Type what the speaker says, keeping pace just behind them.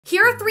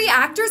Here are 3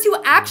 actors who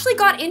actually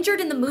got injured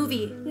in the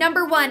movie.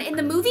 Number 1, in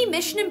the movie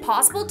Mission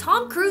Impossible,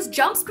 Tom Cruise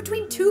jumps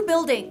between 2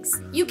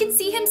 buildings. You can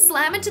see him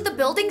slam into the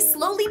building,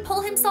 slowly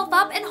pull himself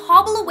up, and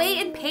hobble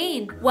away in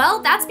pain.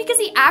 Well, that's because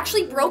he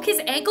actually broke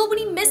his ankle when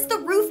he missed the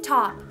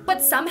rooftop.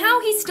 But somehow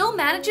he still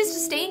manages to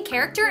stay in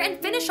character and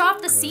finish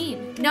off the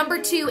scene.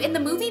 Number 2, in the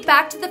movie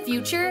Back to the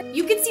Future,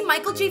 you can see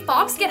Michael J.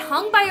 Fox get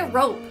hung by a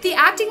rope. The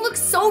acting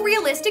looks so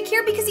realistic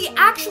here because he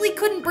actually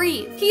couldn't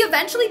breathe. He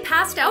eventually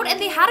passed out and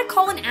they had to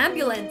call an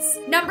ambulance.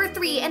 Number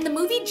 3, in the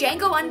movie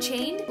Django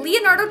Unchained,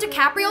 Leonardo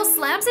DiCaprio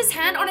slams his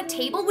hand on a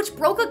table which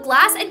broke a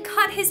glass and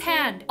cut his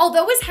hand.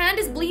 Although his hand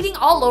is bleeding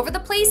all over the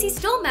place, he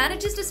still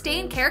manages to stay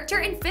in character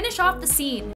and finish off the scene.